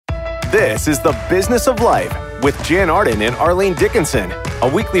This is The Business of Life with Jan Arden and Arlene Dickinson, a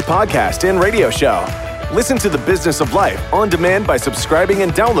weekly podcast and radio show. Listen to The Business of Life on demand by subscribing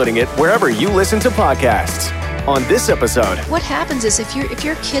and downloading it wherever you listen to podcasts. On this episode, what happens is if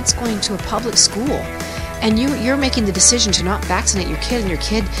your kid's going to a public school and you're making the decision to not vaccinate your kid, and your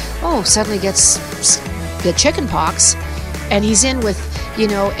kid suddenly gets the chicken pox, and he's in with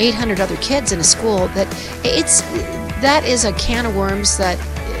 800 other kids in a school, that is a can of worms that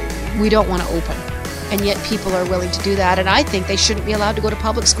we don't want to open, and yet people are willing to do that. And I think they shouldn't be allowed to go to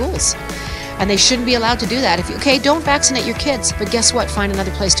public schools, and they shouldn't be allowed to do that. Don't vaccinate your kids, but guess what? Find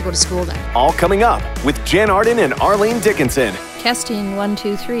another place to go to school then. All coming up with Jan Arden and Arlene Dickinson. Testing 1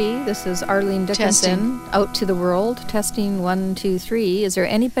 2 3. This is Arlene Dickinson. Testing. Out to the world. Testing 1 2 3. Is there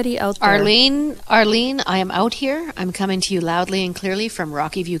anybody out there? Arlene, I am out here. I'm coming to you loudly and clearly from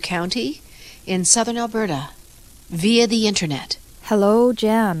Rocky View County in southern Alberta via the internet. Hello,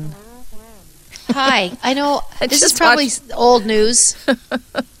 Jan. Hi. I know this is probably old news.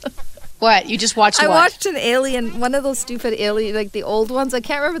 What? You just watched what? I watched an alien, one of those stupid alien, like the old ones. I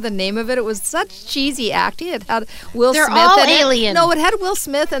can't remember the name of it. It was such cheesy acting. It had Will Smith. They're all alien. No, it had Will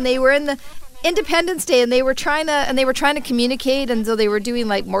Smith, and they were in the Independence Day, and they were trying to communicate, and so they were doing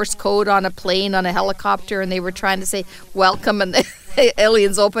like Morse code on a plane, on a helicopter, and they were trying to say welcome, and the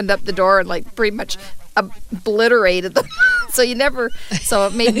aliens opened up the door and like pretty much obliterated them. So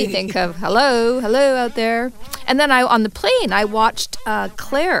it made me think of hello out there. And then on the plane I watched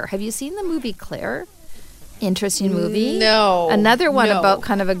Claire. Have you seen the movie Claire? Interesting movie. No. Another one about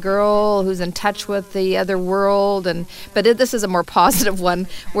kind of a girl who's in touch with the other world, but this is a more positive one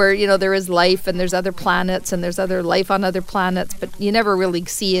where there is life and there's other planets and there's other life on other planets, but you never really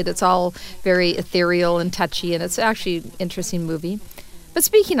see it. It's all very ethereal and touchy, and it's actually an interesting movie. But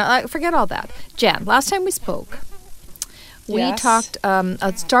speaking of, forget all that. Jan, last time we spoke, we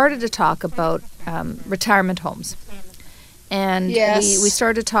started to talk about retirement homes. And we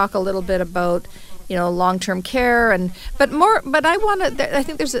started to talk a little bit about, long-term care, but I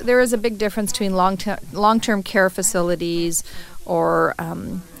think there is a big difference between long-term care facilities or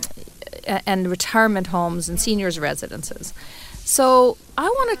and retirement homes and seniors residences. So I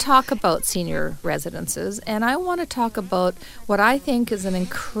want to talk about senior residences, and I want to talk about what I think is an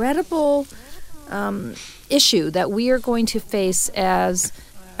incredible issue that we are going to face as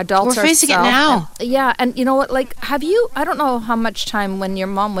adults. We're facing it now. And you know what? I don't know how much time when your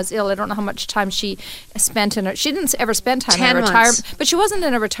mom was ill. I don't know how much time she spent she didn't ever spend time in a retirement, but she wasn't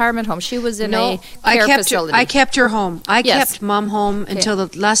in a retirement home. She was in a care facility. I kept her home. I kept Mom home until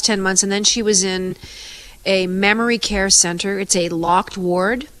the last 10 months, and then she was in a memory care center. It's a locked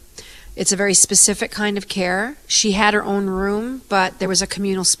ward. It's a very specific kind of care. She had her own room, but there was a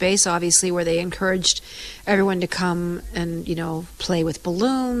communal space, obviously, where they encouraged everyone to come and, play with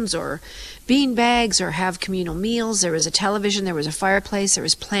balloons or bean bags or have communal meals. There was a television, there was a fireplace, there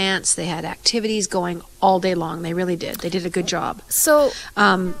was plants. They had activities going all day long. They really did. They did a good job. So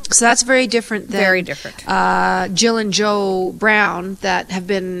that's very different than Jill and Joe Brown that have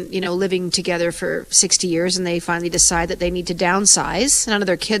been, living together for 60 years, and they finally decide that they need to downsize. None of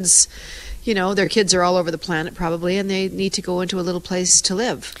their kids, their kids are all over the planet probably, and they need to go into a little place to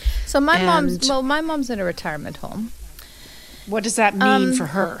live. So my mom's in a retirement home. What does that mean for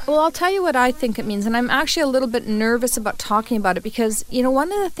her? Well, I'll tell you what I think it means, and I'm actually a little bit nervous about talking about it because,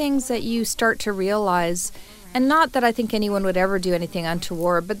 one of the things that you start to realize, and not that I think anyone would ever do anything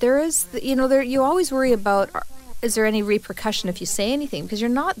untoward, but there is, you always worry about, is there any repercussion if you say anything? Because you're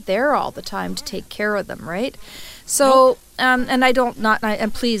not there all the time to take care of them, right? So,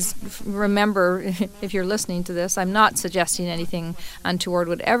 and please remember, if you're listening to this, I'm not suggesting anything untoward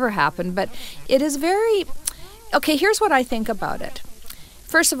would ever happen, but it is very... Okay, here's what I think about it.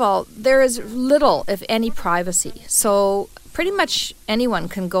 First of all, there is little, if any, privacy. So pretty much anyone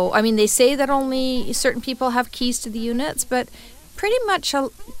can go. I mean, they say that only certain people have keys to the units, but pretty much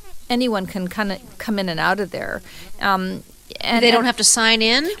anyone can kind of come in and out of there. And they don't have to sign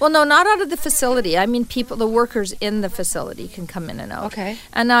in? Well, no, not out of the facility. I mean, the workers in the facility can come in and out. Okay.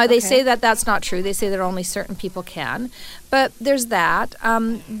 And now they say that that's not true. They say that only certain people can. But there's that.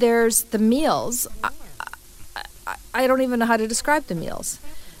 There's the meals. I don't even know how to describe the meals.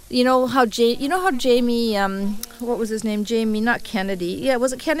 You know how Jamie, what was his name? Jamie, not Kennedy. Yeah,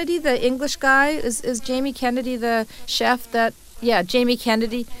 was it Kennedy, the English guy? Is Jamie Kennedy the chef that... Yeah, Jamie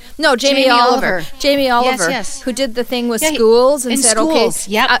Kennedy. No, Jamie Oliver. Jamie Oliver, yes. Who did the thing with schools and said, schools.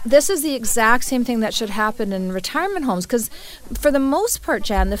 Okay, this is the exact same thing that should happen in retirement homes. Because for the most part,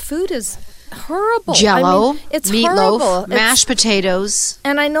 Jan, the food is horrible. Jello, it's meatloaf, horrible. Mashed potatoes.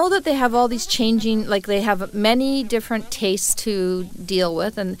 And I know that they have all these changing, like they have many different tastes to deal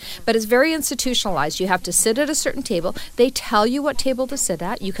with, but it's very institutionalized. You have to sit at a certain table. They tell you what table to sit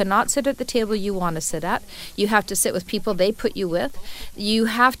at. You cannot sit at the table you want to sit at. You have to sit with people they put you with. You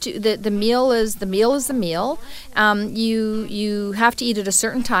have to, the meal is the meal. You have to eat at a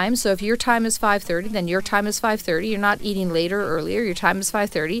certain time. So if your time is 5:30, then your time is 5:30. You're not eating later or earlier. Your time is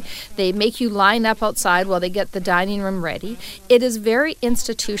 5:30. They make you line up outside while they get the dining room ready. It is very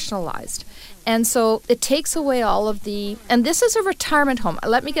institutionalized. And so it takes away all of the, and this is a retirement home.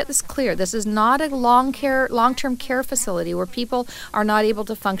 Let me get this clear. This is not a long-term care facility where people are not able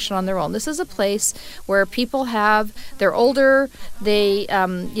to function on their own. This is a place where people they're older, they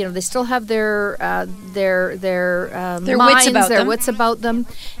still have their minds, their wits about them,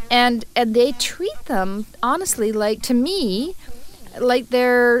 and they treat them, honestly, like, to me, like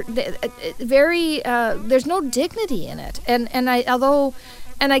they're very, there's no dignity in it.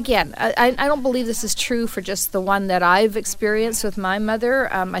 And again, I don't believe this is true for just the one that I've experienced with my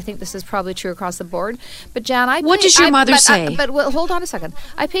mother. I think this is probably true across the board. But Jan, what does your mother say? But hold on a second.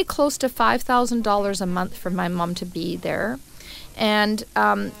 I pay close to $5,000 a month for my mom to be there. And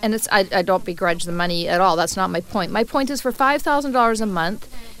it's I don't begrudge the money at all. That's not my point. My point is, for $5,000 a month,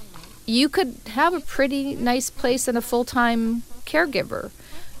 you could have a pretty nice place and a full-time caregiver,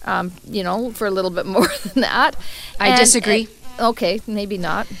 for a little bit more than that. I disagree. Okay, maybe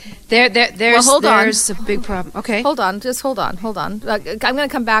not. There's a big problem. Okay. Hold on. I'm going to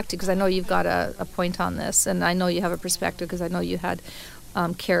come back to, because I know you've got a point on this, and I know you have a perspective, because I know you had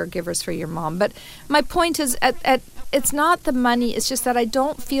caregivers for your mom. But my point is, it's not the money. It's just that I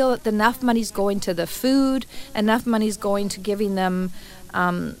don't feel that enough money's going to the food, enough money's going to giving them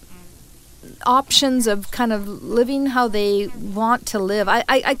options of kind of living how they want to live.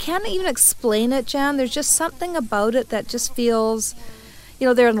 I can't even explain it, Jan. There's just something about it that just feels,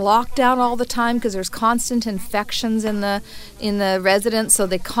 they're in lockdown all the time because there's constant infections in the residence, so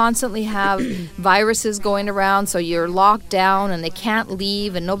they constantly have viruses going around, so you're locked down and they can't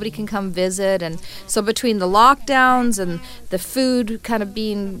leave and nobody can come visit. And so between the lockdowns and the food kind of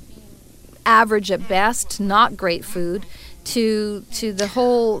being average at best, not great food, to the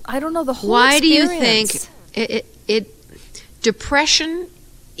whole, I don't know, the whole Why experience. do you think depression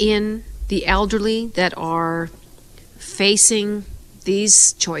in the elderly that are facing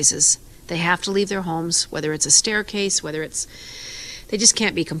these choices? They have to leave their homes, whether it's a staircase, whether it's, they just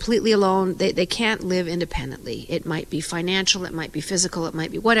can't be completely alone. They can't live independently. It might be financial, it might be physical, it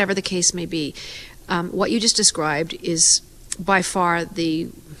might be whatever the case may be. What you just described is by far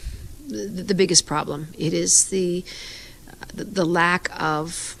the biggest problem. It is the lack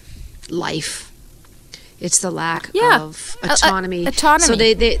of life. It's the lack of autonomy. So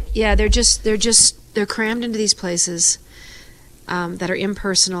they're crammed into these places that are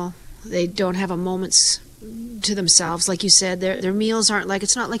impersonal. They don't have a moment's to themselves. Like you said, their meals aren't like,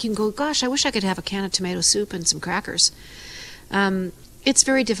 it's not like you can go, gosh, I wish I could have a can of tomato soup and some crackers. It's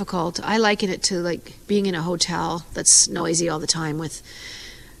very difficult. I liken it to like being in a hotel that's noisy all the time with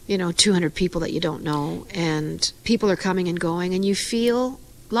 200 people that you don't know, and people are coming and going, and you feel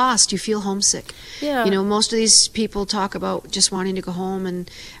lost, you feel homesick. Yeah. Most of these people talk about just wanting to go home,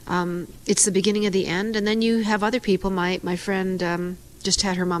 and it's the beginning of the end. And then you have other people. My friend just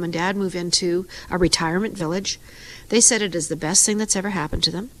had her mom and dad move into a retirement village. They said it is the best thing that's ever happened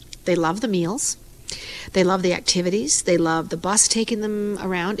to them. They love the meals. They love the activities. They love the bus taking them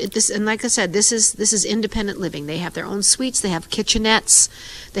around. And like I said, this is independent living. They have their own suites. They have kitchenettes.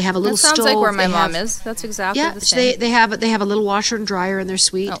 They have a little stove. That sounds like where my mom is. That's exactly the same. They have a little washer and dryer in their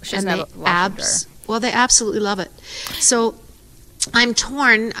suite. Oh, she doesn't have a washer and dryer. Well, they absolutely love it. So I'm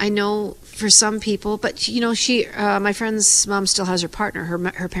torn. I know for some people, but my friend's mom still has her partner.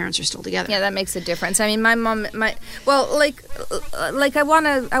 Her parents are still together. Yeah, that makes a difference. I mean, my mom, I want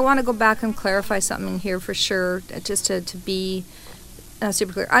to go back and clarify something here for sure, just to be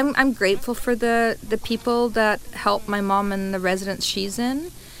super clear. I'm grateful for the people that help my mom in the residence she's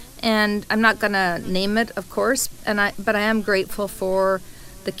in, and I'm not gonna name it, of course. But I am grateful for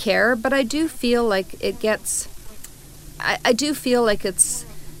the care. But I do feel like it gets. I do feel like it's.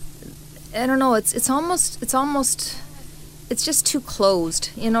 I don't know. It's just too closed,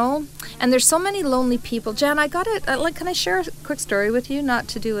 And there's so many lonely people. Jan, I got it. Can I share a quick story with you? Not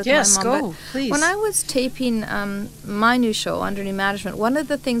to do with my mom. Yes, go, please. When I was taping my new show, Under New Management, one of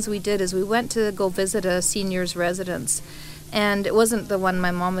the things we did is we went to go visit a senior's residence, and it wasn't the one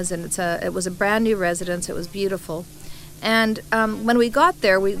my mom was in. It was a brand new residence. It was beautiful. And when we got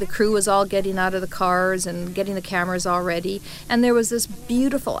there, the crew was all getting out of the cars and getting the cameras all ready. And there was this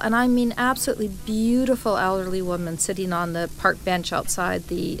beautiful, and I mean absolutely beautiful elderly woman sitting on the park bench outside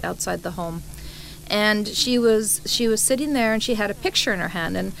the home. And she was sitting there, and she had a picture in her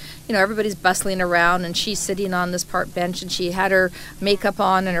hand, and everybody's bustling around, and she's sitting on this park bench, and she had her makeup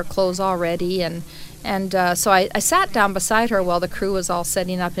on and her clothes all ready, and so I sat down beside her while the crew was all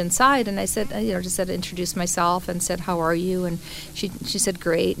setting up inside, and I said, just said introduced myself and said, how are you? And she said,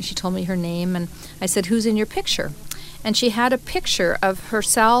 great, and she told me her name, and I said, who's in your picture? And she had a picture of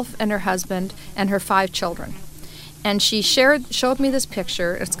herself and her husband and her 5 children, and she showed me this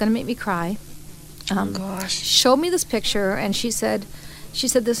picture. It's going to make me cry. Showed me this picture, and she said,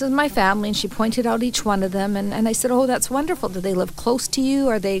 this is my family, and she pointed out each one of them, and I said, oh, that's wonderful. Do they live close to you?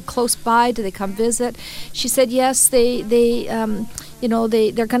 Are they close by? Do they come visit? She said, yes, they're going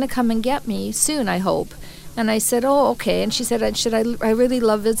to come and get me soon, I hope. And I said, oh, okay. And she said, I really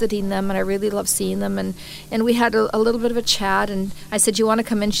love visiting them, and I really love seeing them. And we had a little bit of a chat, and I said, you want to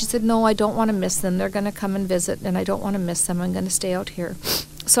come in? She said, no, I don't want to miss them. They're going to come and visit, and I don't want to miss them. I'm going to stay out here.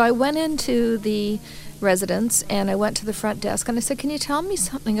 So I went into the residence, and I went to the front desk, and I said, can you tell me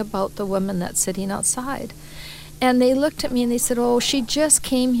something about the woman that's sitting outside? And they looked at me, and they said, oh, she just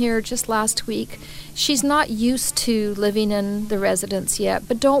came here just last week. She's not used to living in the residence yet,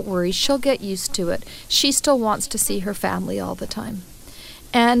 but don't worry, she'll get used to it. She still wants to see her family all the time.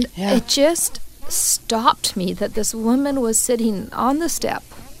 And it just stopped me that this woman was sitting on the step,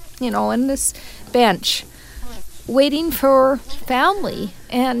 in this bench, waiting for family.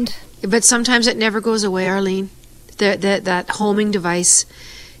 But sometimes it never goes away, Arlene. That homing device,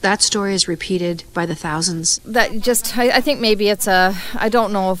 that story is repeated by the thousands. I think maybe it's I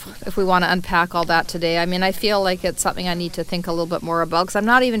don't know if we want to unpack all that today. I mean, I feel like it's something I need to think a little bit more about, because I'm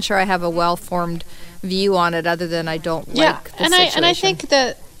not even sure I have a well-formed view on it, other than I don't like the situation. And I think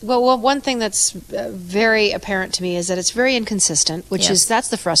that, well, one thing that's very apparent to me is that it's very inconsistent, that's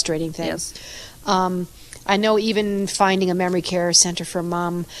the frustrating thing. Yes. I know even finding a memory care center for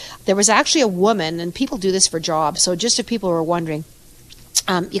mom, there was actually a woman, and people do this for jobs, so just if people were wondering,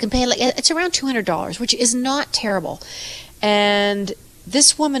 you can pay, it's around $200, which is not terrible. And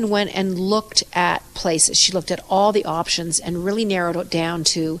this woman went and looked at places. She looked at all the options and really narrowed it down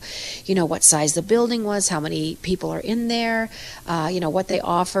to, what size the building was, how many people are in there, what they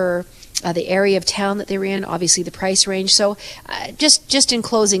offer, the area of town that they were in, obviously the price range. So just in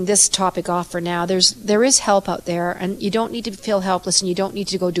closing this topic off for now, there is help out there, and you don't need to feel helpless, and you don't need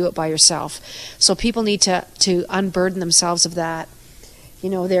to go do it by yourself. So people need to unburden themselves of that.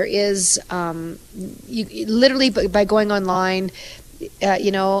 There is, you literally by going online,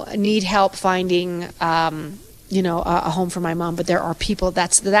 need help finding, a home for my mom. But there are people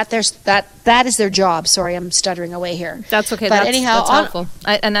that is their job. Sorry, I'm stuttering away here. That's okay. But anyhow, that's helpful.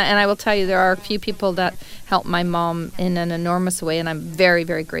 And I will tell you, there are a few people that help my mom in an enormous way, and I'm very,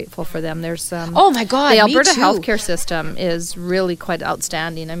 very grateful for them. There's oh my God, the Alberta me too. healthcare system is really quite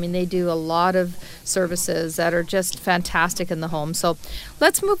outstanding. I mean, they do a lot of services that are just fantastic in the home. So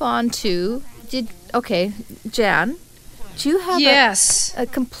let's move on to Jan, do you have a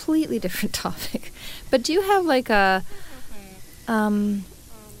completely different topic? But do you have like a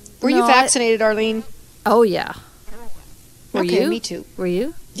Were you vaccinated, Arlene? Oh yeah. Were you? Me too. Were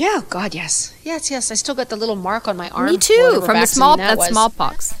you? Yeah, God, yes. Yes. I still got the little mark on my arm. Me too, from the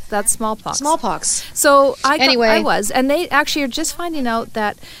smallpox. That's smallpox. Smallpox. So I was, and they actually are just finding out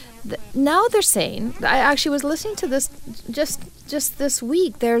that now they're saying, I actually was listening to this just this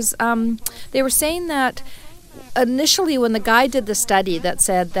week. There's they were saying that initially when the guy did the study that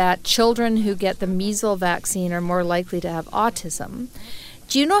said that children who get the measles vaccine are more likely to have autism.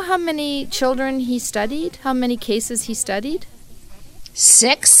 Do you know how many children he studied? How many cases he studied?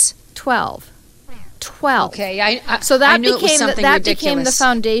 6? 12. Okay, so that I knew it was something ridiculous. Became the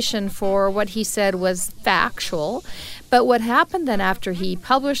foundation for what he said was factual. But what happened then after he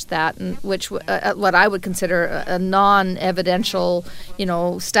published that, which what I would consider a non-evidential,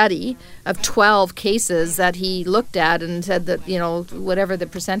 study of 12 cases that he looked at and said that, whatever the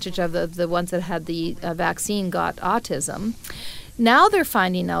percentage of the ones that had the vaccine got autism. Now they're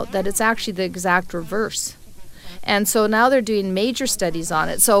finding out that it's actually the exact reverse. And so now they're doing major studies on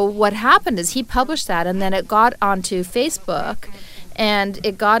it. So what happened is he published that, and then it got onto Facebook, and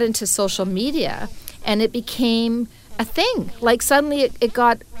it got into social media, and it became a thing. Like suddenly it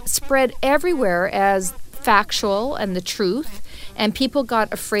got spread everywhere as factual and the truth, and people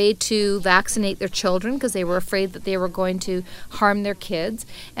got afraid to vaccinate their children because they were afraid that they were going to harm their kids.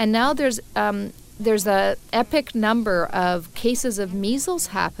 And now there's a epic number of cases of measles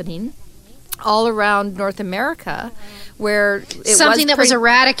happening all around North America, where it something that was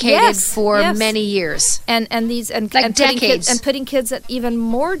eradicated for many years, and decades, putting kids at even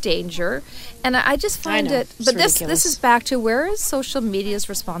more danger. And I just find it. But this is back to, where is social media's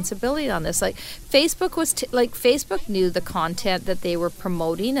responsibility on this? Like Facebook was Facebook knew the content that they were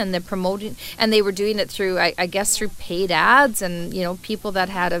promoting, and they were doing it through I guess through paid ads, and people that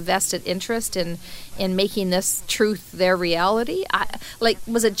had a vested interest in making this truth their reality.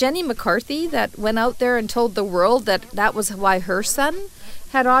 Was it Jenny McCarthy that went out there and told the world that was why her son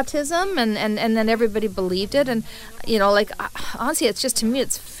had autism, and then everybody believed it? And honestly, it's just, to me,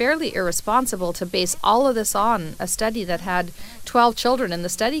 it's fairly irresponsible to base all of this on a study that had 12 children in the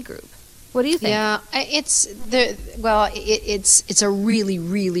study group. What do you think? Yeah, it's a really,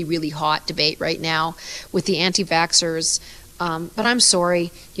 really, really hot debate right now with the anti-vaxxers. But I'm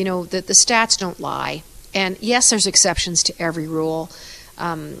sorry, the stats don't lie. And yes, there's exceptions to every rule.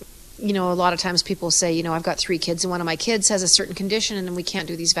 A lot of times people say, I've got 3 kids and one of my kids has a certain condition and we can't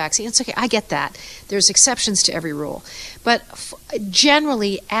do these vaccines. It's okay, I get that. There's exceptions to every rule. But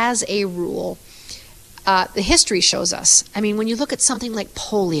generally, as a rule, the history shows us. I mean, when you look at something like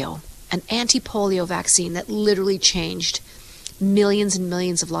polio, an anti-polio vaccine that literally changed millions and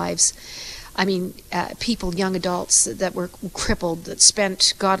millions of lives. I mean, people, young adults that were crippled, that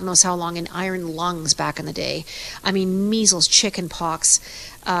spent God knows how long in iron lungs back in the day. I mean, measles, chicken pox,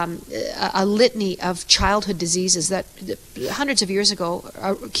 a litany of childhood diseases that hundreds of years ago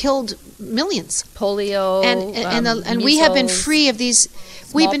killed millions. Polio, and we have been free of these.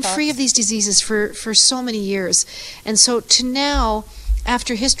 We've been free of these diseases for so many years, and so to now,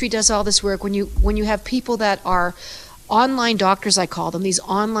 after history does all this work, when you have people that are online doctors, I call them, these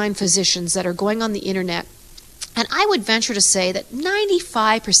online physicians that are going on the internet. And I would venture to say that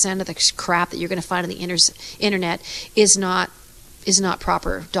 95% of the crap that you're going to find on the internet is not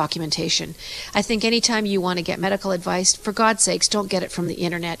proper documentation. I think anytime you want to get medical advice, for God's sakes, don't get it from the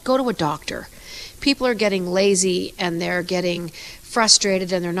internet. Go to a doctor. People are getting lazy and they're getting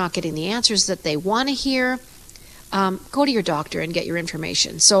frustrated and they're not getting the answers that they want to hear. Go to your doctor and get your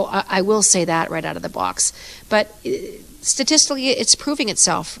information. So I will say that right out of the box. But statistically, it's proving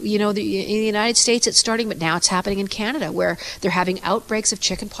itself. In the United States, it's starting, but now it's happening in Canada, where they're having outbreaks of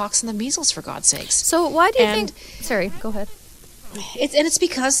chickenpox and the measles, for God's sakes. So why do you think... Sorry, go ahead. It's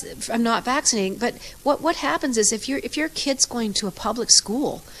because I'm not vaccinating. But what happens is, if your kid's going to a public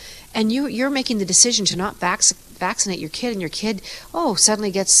school and you're making the decision to not vaccinate your kid, and your kid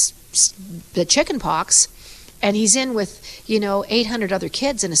suddenly gets the chickenpox, and he's in with 800 other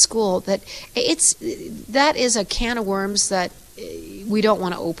kids in a school, that is a can of worms that we don't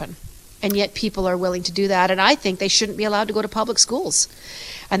want to open. And yet people are willing to do that. And I think they shouldn't be allowed to go to public schools.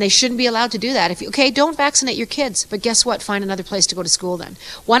 And they shouldn't be allowed to do that. Don't vaccinate your kids, but guess what? Find another place to go to school then.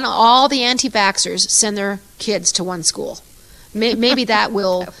 All the anti-vaxxers send their kids to one school. Maybe that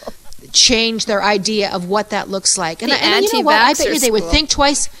will change their idea of what that looks like. And you know what? I bet you they would think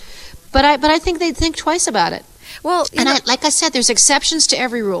twice. But I think they'd think twice about it. Well, like I said, there's exceptions to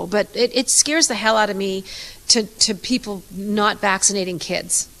every rule, but it scares the hell out of me to people not vaccinating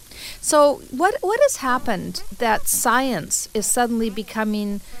kids. So what has happened that science is suddenly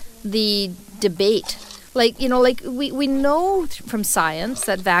becoming the debate? We know from science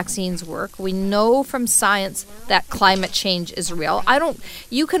that vaccines work. We know from science that climate change is real.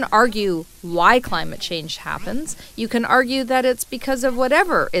 You can argue why climate change happens. You can argue that it's because of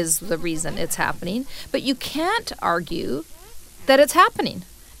whatever is the reason it's happening, but you can't argue that it's happening.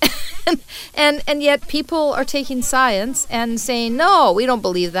 And yet people are taking science and saying, no, we don't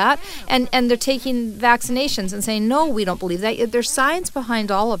believe that. And they're taking vaccinations and saying, no, we don't believe that. There's science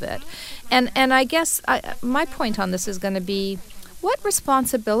behind all of it. And I guess my point on this is going to be, what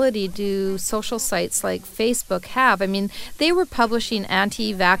responsibility do social sites like Facebook have? I mean, they were publishing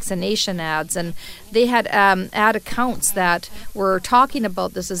anti-vaccination ads, and they had ad accounts that were talking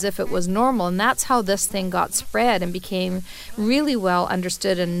about this as if it was normal, and that's how this thing got spread and became really well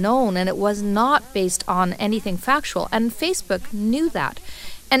understood and known, and it was not based on anything factual, and Facebook knew that.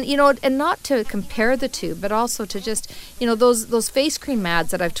 And, and not to compare the two, but also to just, those face cream ads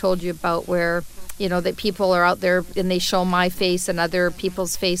that I've told you about where, that people are out there and they show my face and other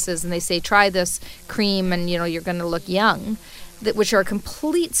people's faces and they say, try this cream and, you're going to look young, which are a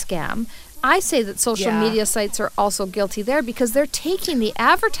complete scam. I say that social media sites are also guilty there because they're taking the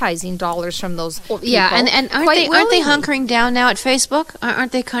advertising dollars from those people. Yeah, and aren't they hunkering down now at Facebook?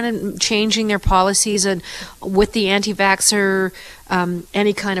 Aren't they kind of changing their policies and with the anti-vaxxer,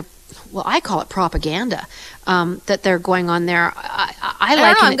 any kind of, well, I call it propaganda that they're going on there. I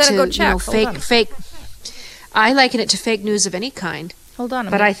liken it to fake. I liken it to fake news of any kind. Hold on.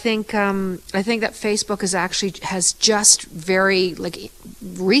 But I think that Facebook has just very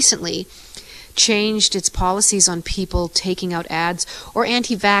recently changed its policies on people taking out ads or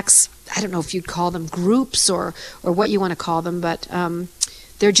anti-vax. I don't know if you'd call them groups or what you want to call them, but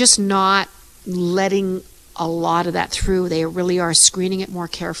they're just not letting a lot of that through. They really are screening it more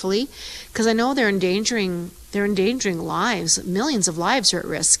carefully, because I know they're endangering lives. Millions of lives are at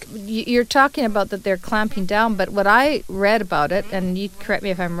risk. You're talking about that they're clamping down, but what I read about it, and you correct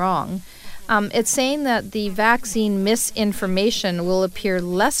me if I'm wrong, it's saying that the vaccine misinformation will appear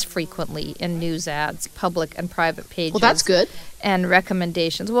less frequently in news ads, public and private pages. Well, that's good. And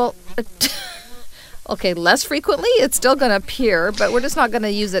recommendations. Well, okay, less frequently, it's still going to appear, but we're just not going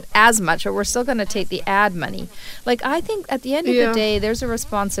to use it as much, or we're still going to take the ad money. I think at the end of the day, there's a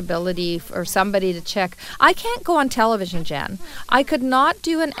responsibility for somebody to check. I can't go on television, Jan. I could not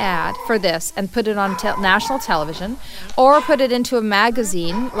do an ad for this and put it on national television, or put it into a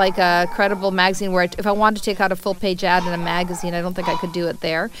magazine, like a credible magazine, where if I wanted to take out a full-page ad in a magazine, I don't think I could do it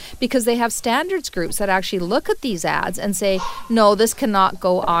there, because they have standards groups that actually look at these ads and say, no, this cannot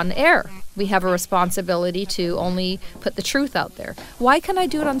go on air. We have a responsibility to only put the truth out there. Why can't I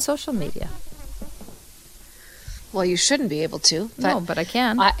do it on social media? Well, you shouldn't be able to. No, but I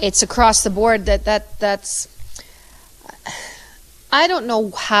can. It's across the board that's... I don't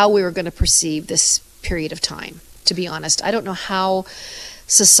know how we were going to perceive this period of time, to be honest. I don't know how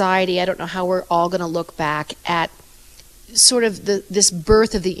I don't know how we're all going to look back at sort of this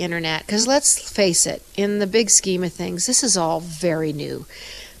birth of the internet. Because let's face it, in the big scheme of things, this is all very new.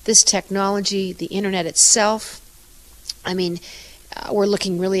 This technology, the internet itself, I mean, we're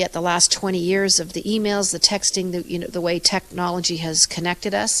looking really at the last 20 years of the emails, the texting, the way technology has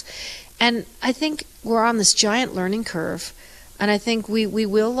connected us. And I think we're on this giant learning curve. And I think we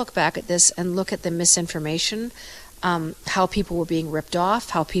will look back at this and look at the misinformation, how people were being ripped off,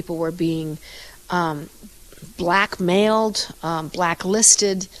 how people were being blackmailed,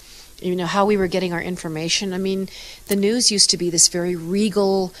 blacklisted, how we were getting our information. I mean, the news used to be this very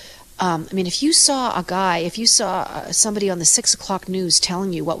regal. If you saw somebody on the 6 o'clock news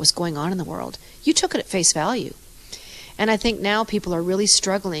telling you what was going on in the world, you took it at face value. And I think now people are really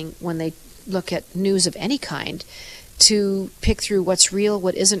struggling when they look at news of any kind to pick through what's real,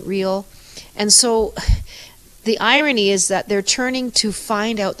 what isn't real. And so the irony is that they're turning to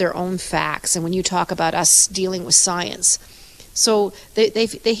find out their own facts. And when you talk about us dealing with science, so they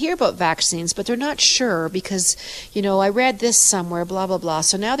hear about vaccines, but they're not sure because, I read this somewhere, blah, blah, blah.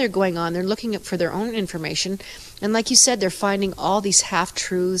 So now they're looking for their own information. And like you said, they're finding all these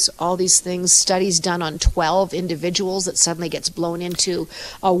half-truths, all these things, studies done on 12 individuals that suddenly gets blown into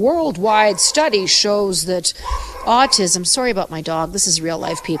a worldwide study shows that autism, sorry about my dog, this is real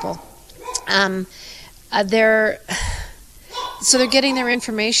life people, so they're getting their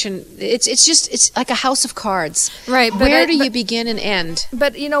information. It's like a house of cards. Right. Where do you begin and end?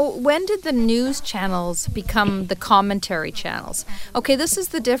 But, when did the news channels become the commentary channels? Okay, this is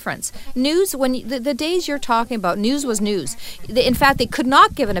the difference. News, the days you're talking about, news was news. In fact, they could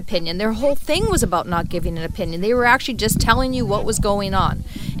not give an opinion. Their whole thing was about not giving an opinion. They were actually just telling you what was going on.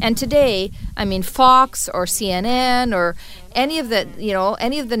 And today, Fox or CNN or any of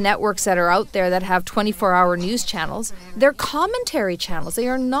the networks that are out there that have 24-hour news channels, they're commentary channels. They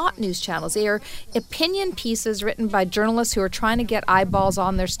are not news channels. They are opinion pieces written by journalists who are trying to get eyeballs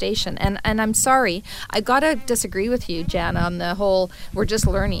on their station. And I'm sorry, I got to disagree with you, Jan, on the whole, we're just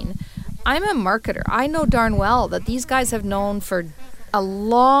learning. I'm a marketer. I know darn well that these guys have known for a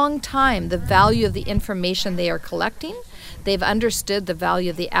long time the value of the information they are collecting. They've understood the value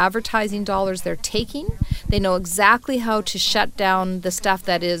of the advertising dollars they're taking. They know exactly how to shut down the stuff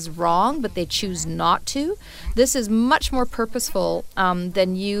that is wrong, but they choose not to. This is much more purposeful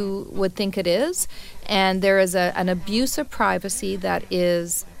than you would think it is. And there is an abuse of privacy that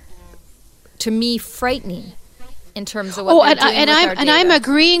is, to me, frightening in terms of what they're doing with our data. And I'm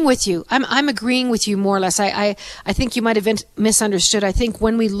agreeing with you. I'm agreeing with you more or less. I think you might have misunderstood. I think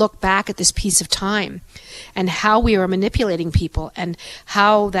when we look back at this piece of time and how we are manipulating people and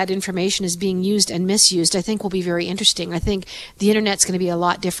how that information is being used and misused, I think will be very interesting. I think the internet's going to be a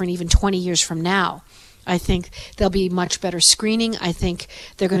lot different even 20 years from now. I think there'll be much better screening. I think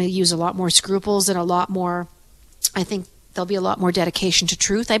they're going to use a lot more scruples and I think there'll be a lot more dedication to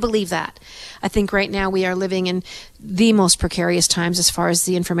truth. I believe that. I think right now we are living in the most precarious times as far as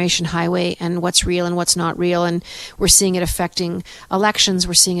the information highway and what's real and what's not real. And we're seeing it affecting elections.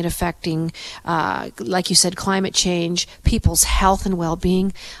 We're seeing it affecting, like you said, climate change, people's health and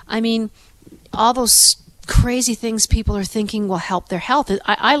well-being. All those crazy things people are thinking will help their health.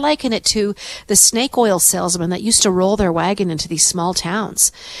 I liken it to the snake oil salesman that used to roll their wagon into these small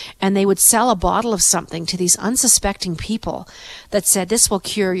towns, and they would sell a bottle of something to these unsuspecting people that said, this will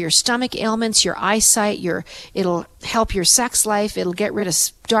cure your stomach ailments, your eyesight, it'll help your sex life, it'll get rid of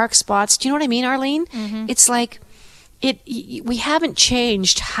dark spots. Do you know what I mean, Arlene? Mm-hmm. It's like, we haven't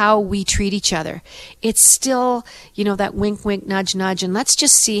changed how we treat each other. It's still, that wink, wink, nudge, nudge, and let's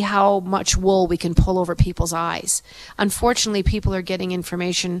just see how much wool we can pull over people's eyes. Unfortunately, people are getting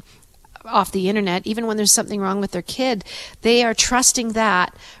information off the internet, even when there's something wrong with their kid. They are trusting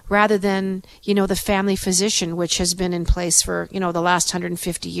that rather than, the family physician, which has been in place for, the last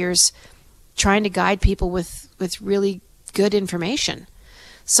 150 years, trying to guide people with really good information.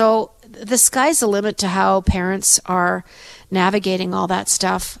 So the sky's the limit to how parents are navigating all that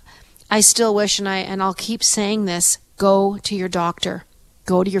stuff. I still wish, and I'll keep saying this, go to your doctor,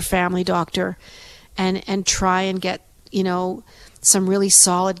 go to your family doctor, and try and get, some really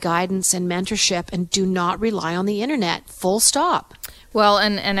solid guidance and mentorship, and do not rely on the internet, full stop. Well,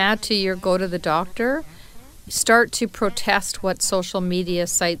 and add to your go to the doctor, start to protest what social media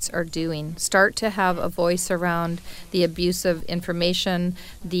sites are doing. Start to have a voice around the abuse of information,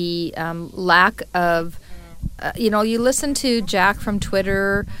 the lack of, you listen to Jack from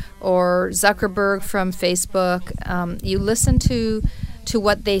Twitter or Zuckerberg from Facebook. You listen to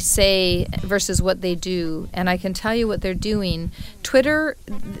what they say versus what they do. And I can tell you what they're doing. Twitter,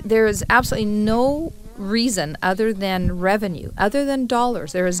 there is absolutely no reason other than revenue, other than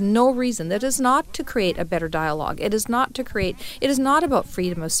dollars. There is no reason. That is not to create a better dialogue. It is not about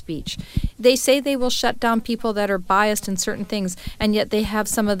freedom of speech. They say they will shut down people that are biased in certain things, and yet they have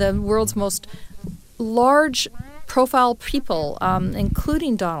some of the world's most large profile people,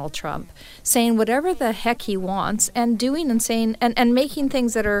 including Donald Trump, saying whatever the heck he wants and doing and saying and making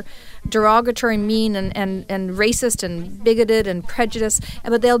things that are derogatory, mean, and racist and bigoted and prejudiced.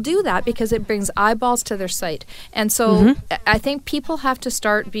 But they'll do that because it brings eyeballs to their site. And so I think people have to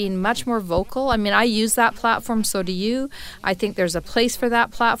start being much more vocal. I mean, I use that platform, so do you. I think there's a place for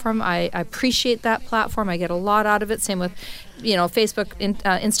that platform. I appreciate that platform. I get a lot out of it. Same with Facebook,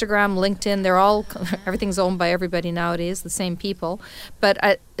 Instagram, LinkedIn, everything's owned by everybody nowadays, the same people.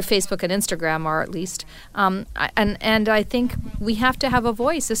 But Facebook and Instagram are, at least. And I think we have to have a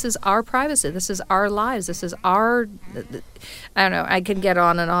voice. This is our privacy. This is our lives. This is our, I don't know, I can get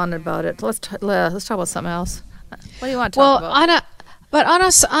on and on about it. Let's talk about something else. What do you want to talk about? But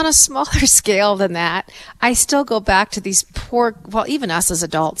on a smaller scale than that, I still go back to these even us as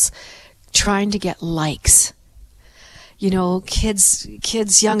adults, trying to get likes.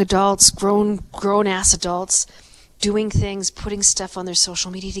 Kids, young adults, grown-ass adults, doing things, putting stuff on their social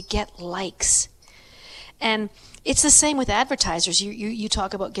media to get likes. And it's the same with advertisers. You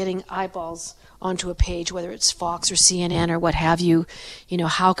talk about getting eyeballs onto a page, whether it's Fox or CNN or what have you.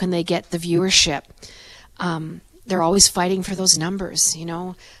 How can they get the viewership? They're always fighting for those numbers,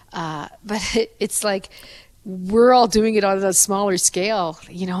 But it's like, we're all doing it on a smaller scale.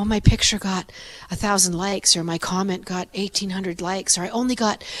 My picture got 1,000 likes, or my comment got 1,800 likes, or I only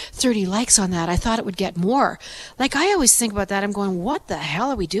got 30 likes on that. I thought it would get more. Like, I always think about that. I'm going, what the hell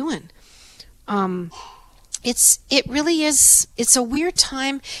are we doing? It really is. It's a weird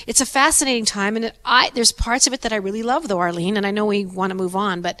time. It's a fascinating time, and there's parts of it that I really love, though, Arlene. And I know we want to move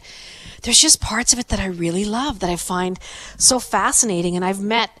on, but there's just parts of it that I really love, that I find so fascinating. And I've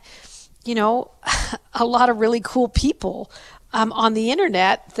met a lot of really cool people on the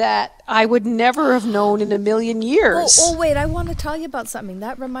internet that I would never have known in a million years. Oh, wait, I want to tell you about something.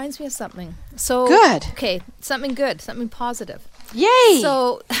 That reminds me of something. So good. Okay, something good, something positive. Yay!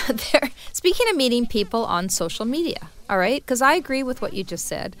 So, speaking of meeting people on social media, all right? Because I agree with what you just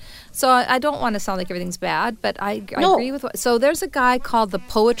said. So I don't want to sound like everything's bad, but I agree with So there's a guy called the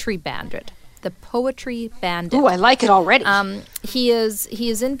Poetry Bandit. The Poetry Bandit. Ooh, I like it already. He is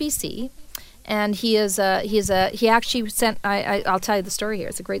in BC, and he actually sent. I'll tell you the story here.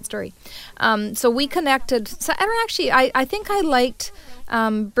 It's a great story. So we connected. So I think I liked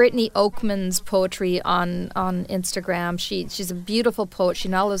Brittany Oakman's poetry on Instagram. She's a beautiful poet. She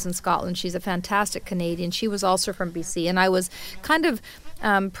now lives in Scotland. She's a fantastic Canadian. She was also from BC, and I was kind of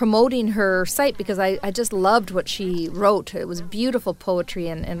promoting her site because I just loved what she wrote. It was beautiful poetry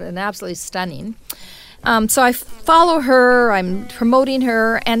and absolutely stunning. So I follow her, I'm promoting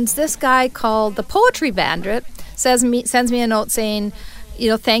her, and this guy called the Poetry Bandit sends me a note saying,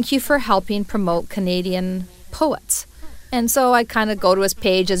 thank you for helping promote Canadian poets. And so I kind of go to his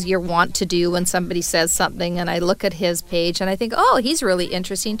page, as you want to do when somebody says something, and I look at his page and I think, oh, he's really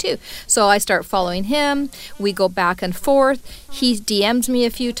interesting too. So I start following him. We go back and forth. He DM'd me a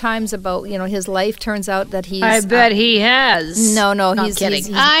few times about, his life. Turns out that he's... I bet he has. No, he's kidding.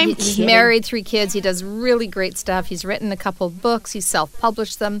 He's married, 3 kids. He does really great stuff. He's written a couple of books. He's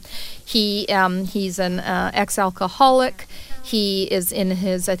self-published them. He's an ex-alcoholic. He is in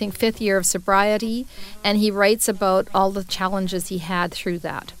his, I think, 5th year of sobriety, and he writes about all the challenges he had through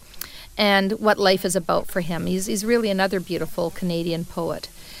that and what life is about for him. He's really another beautiful Canadian poet.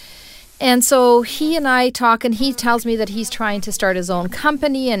 And so he and I talk, and he tells me that he's trying to start his own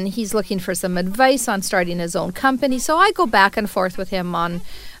company, and he's looking for some advice on starting his own company. So I go back and forth with him on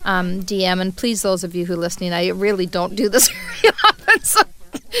DM, and please, those of you who are listening, I really don't do this very often, so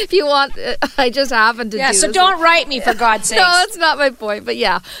if you want, I just happen to do this. Yeah, so don't write me, for God's sake. No, that's not my point, but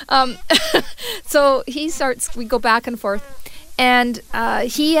yeah. So we go back and forth. And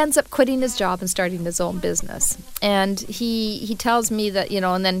he ends up quitting his job and starting his own business. And he tells me that,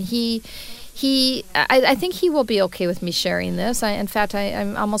 and then I think he will be okay with me sharing this. In fact,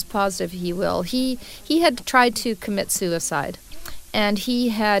 I'm almost positive he will. He had tried to commit suicide. And he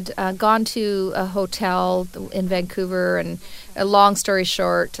had gone to a hotel in Vancouver, and a long story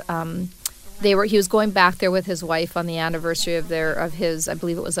short, he was going back there with his wife on the anniversary of his, I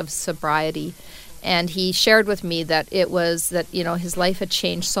believe it was of sobriety. And he shared with me that it was that, his life had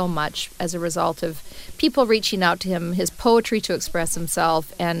changed so much as a result of people reaching out to him, his poetry to express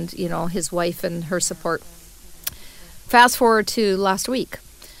himself, and, his wife and her support. Fast forward to last week,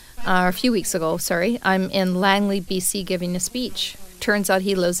 a few weeks ago, I'm in Langley, BC, giving a speech. Turns out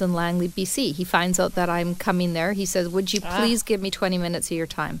he lives in Langley, BC. He finds out that I'm coming there. He says, would you please give me 20 minutes of your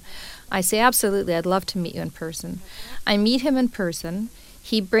time? I say, absolutely, I'd love to meet you in person. I meet him in person.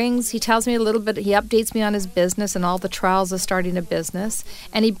 He tells me a little bit, he updates me on his business and all the trials of starting a business,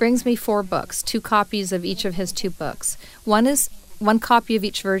 and he brings me 4 books, 2 copies of each of his 2 books. One copy of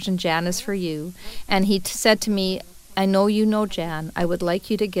each version, Jan, is for you, and he said to me, I know you know Jan. I would like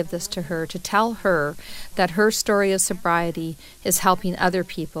you to give this to her, to tell her that her story of sobriety is helping other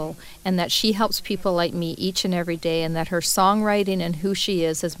people, and that she helps people like me each and every day, and that her songwriting and who she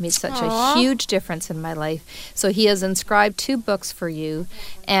is has made such a huge difference in my life. So he has inscribed 2 books for you,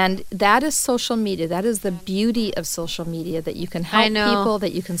 and that is social media. That is the beauty of social media, that you can help people,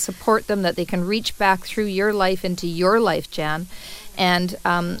 that you can support them, that they can reach back through your life into your life, Jan. And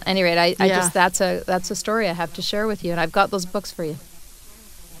at any rate, I just that's a story I have to share with you, and I've got those books for you.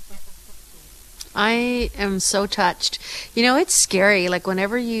 I am so touched. It's scary. Like,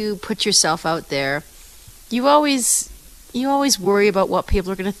 whenever you put yourself out there, you always worry about what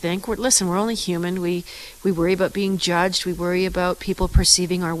people are going to think. We're only human. We worry about being judged. We worry about people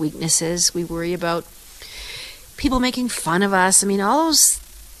perceiving our weaknesses. We worry about people making fun of us. I mean, all those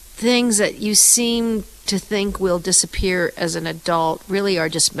things that you seem to think will disappear as an adult really are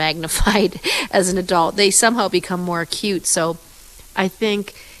just magnified as an adult. They somehow become more acute. So I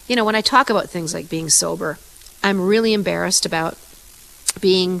think, when I talk about things like being sober, I'm really embarrassed about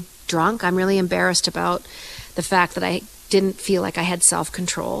being drunk. I'm really embarrassed about the fact that I didn't feel like I had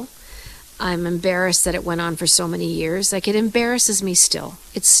self-control. I'm embarrassed that it went on for so many years. Like, it embarrasses me still.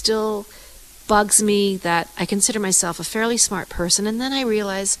 It still bugs me that I consider myself a fairly smart person, and then I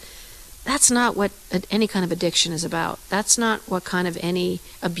realize that's not what any kind of addiction is about. That's not what kind of any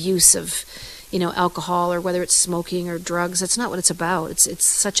abuse of, alcohol, or whether it's smoking or drugs. That's not what it's about. It's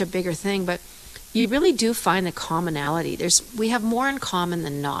such a bigger thing, but you really do find the commonality. We have more in common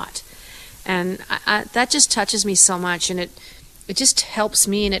than not, and that just touches me so much, and it just helps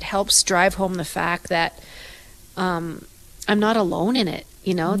me, and it helps drive home the fact that I'm not alone in it.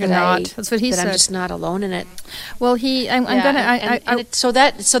 That's what he said. I'm just not alone in it. Well, so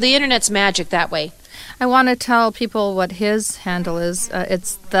the internet's magic that way. I want to tell people what his handle is.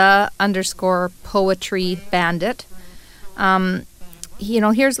 It's _poetry bandit. I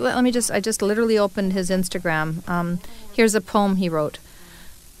just literally opened his Instagram. Here's a poem he wrote.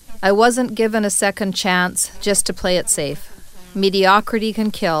 I wasn't given a second chance just to play it safe. Mediocrity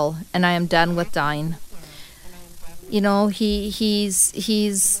can kill, and I am done with dying. He's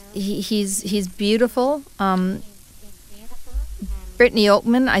beautiful. Brittany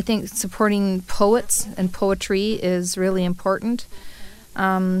Oakman, I think supporting poets and poetry is really important.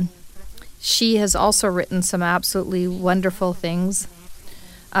 She has also written some absolutely wonderful things.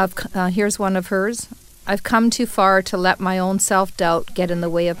 Here's one of hers. I've come too far to let my own self-doubt get in the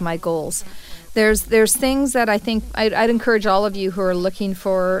way of my goals. There's things that I think I'd encourage all of you who are looking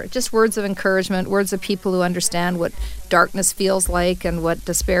for just words of encouragement, words of people who understand what darkness feels like and what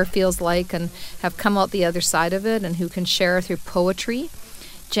despair feels like and have come out the other side of it, and who can share through poetry.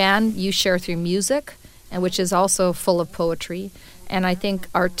 Jan, you share through music, and which is also full of poetry. And I think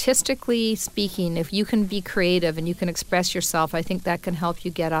artistically speaking, if you can be creative and you can express yourself, I think that can help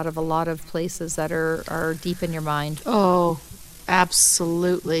you get out of a lot of places that are deep in your mind. Oh,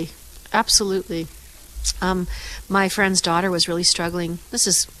 absolutely. Absolutely. My friend's daughter was really struggling.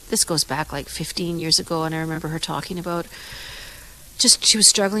 This goes back like 15 years ago, and I remember her talking about she was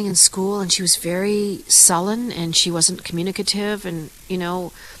struggling in school, and she was very sullen, and she wasn't communicative, and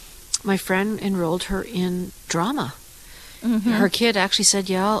my friend enrolled her in drama. Mm-hmm. Her kid actually said,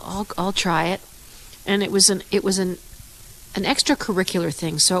 "Yeah, I'll try it," and it was an extracurricular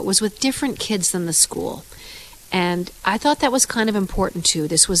thing, so it was with different kids than the school. And I thought that was kind of important too.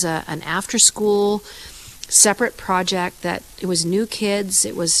 This was an after-school separate project that it was new kids.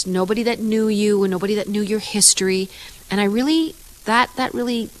 It was nobody that knew you and nobody that knew your history. And I really that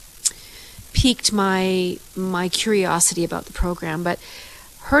really piqued my curiosity about the program. But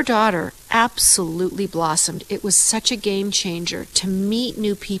her daughter absolutely blossomed. It was such a game changer to meet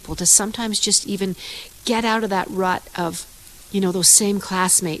new people, to sometimes just even get out of that rut of those same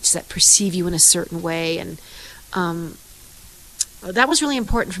classmates that perceive you in a certain way. And that was really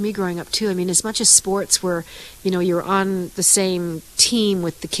important for me growing up too. I mean, as much as sports were, you're on the same team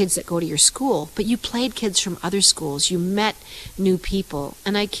with the kids that go to your school, but you played kids from other schools. You met new people.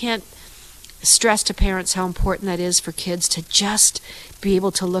 And I can't stress to parents how important that is for kids to just be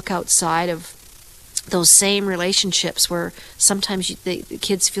able to look outside of those same relationships where sometimes the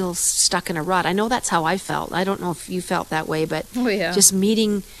kids feel stuck in a rut. I know that's how I felt. I don't know if you felt that way, but just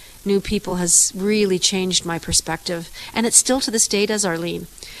meeting new people has really changed my perspective. And it still to this day does, Arlene.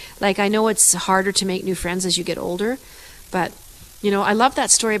 Like, I know it's harder to make new friends as you get older, but, I love that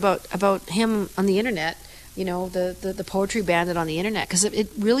story about him on the internet, the poetry bandit on the internet, because it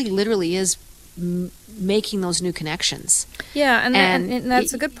really literally is making those new connections. Yeah, and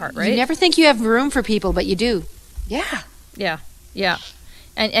that's a good part, right? You never think you have room for people, but you do. Yeah.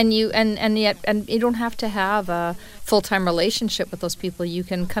 And you don't have to have a full-time relationship with those people. You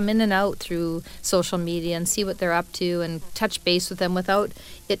can come in and out through social media and see what they're up to and touch base with them without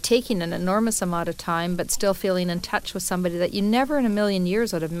it taking an enormous amount of time, but still feeling in touch with somebody that you never in a million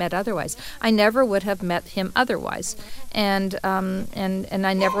years would have met otherwise. I never would have met him otherwise, and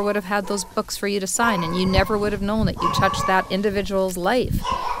I never would have had those books for you to sign, and you never would have known that you touched that individual's life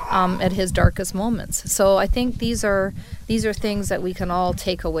at his darkest moments. So I think these are things that we can all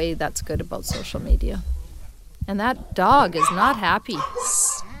take away that's good about social media. And that dog is not happy.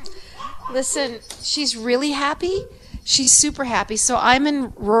 Listen, she's really happy. She's super happy. So I'm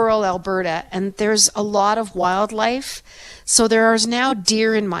in rural Alberta, and there's a lot of wildlife. So there is now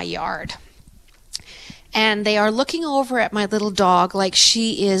deer in my yard. And they are looking over at my little dog like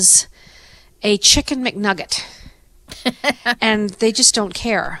she is a chicken McNugget. And they just don't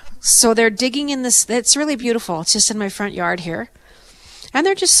care. So they're digging in this. It's really beautiful. It's just in my front yard here. And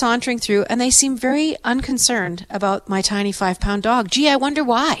they're just sauntering through, and they seem very unconcerned about my tiny 5-pound dog. Gee, I wonder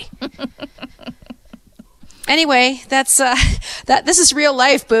why. Anyway, that's this is real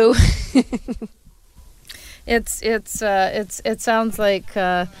life, boo. It sounds like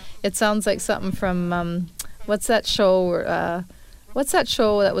something from what's that show? What's that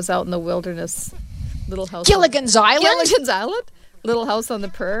show that was out in the wilderness? Little House. Gilligan's Island. Gilligan's Island. Little House on the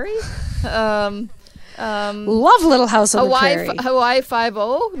Prairie. Love Little House on the Prairie. Hawaii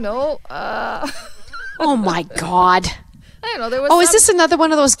 5-0? No. Oh my God. I don't know. There was. Is this another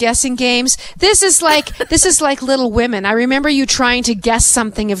one of those guessing games? This is like Little Women. I remember you trying to guess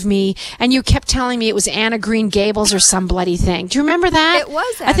something of me, and you kept telling me it was Anna Green Gables or some bloody thing. Do you remember that? It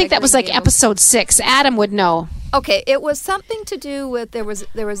was. I think that was like episode 6. Adam would know. Okay, it was something to do with there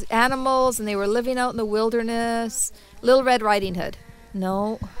was animals, and they were living out in the wilderness. Little Red Riding Hood.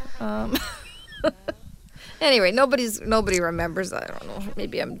 No. Anyway, nobody remembers. I don't know.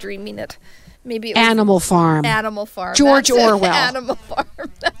 Maybe I'm dreaming it. Maybe it was Animal Farm. Animal Farm. George Orwell. Animal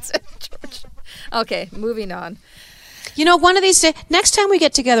Farm. That's it, George. Okay, moving on. One of these days, next time we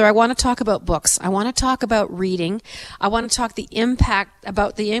get together, I want to talk about books. I want to talk about reading. I want to talk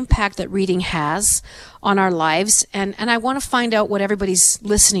about the impact that reading has on our lives. And I want to find out what everybody's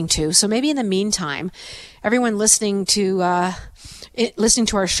listening to. So maybe in the meantime, everyone listening to our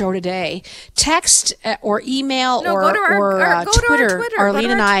show today, text or email or Twitter.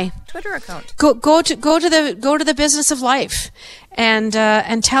 Arlene and I. Twitter account. Go to the Business of Life, and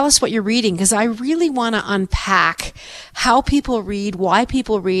tell us what you're reading, because I really want to unpack how people read, why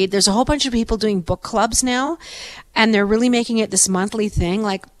people read. There's a whole bunch of people doing book clubs now, and they're really making it this monthly thing.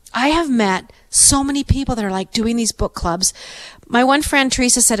 Like, I have met so many people that are like doing these book clubs. My one friend,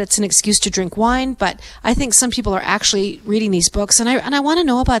 Teresa, said it's an excuse to drink wine, but I think some people are actually reading these books, and I want to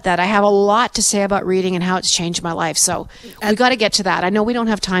know about that. I have a lot to say about reading and how it's changed my life, so we got to get to that. I know we don't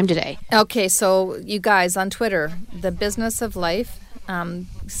have time today. Okay, so you guys on Twitter, The Business of Life,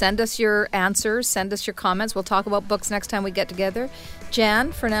 send us your answers, send us your comments. We'll talk about books next time we get together.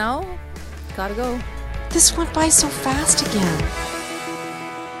 Jan, for now, gotta go. This went by so fast again.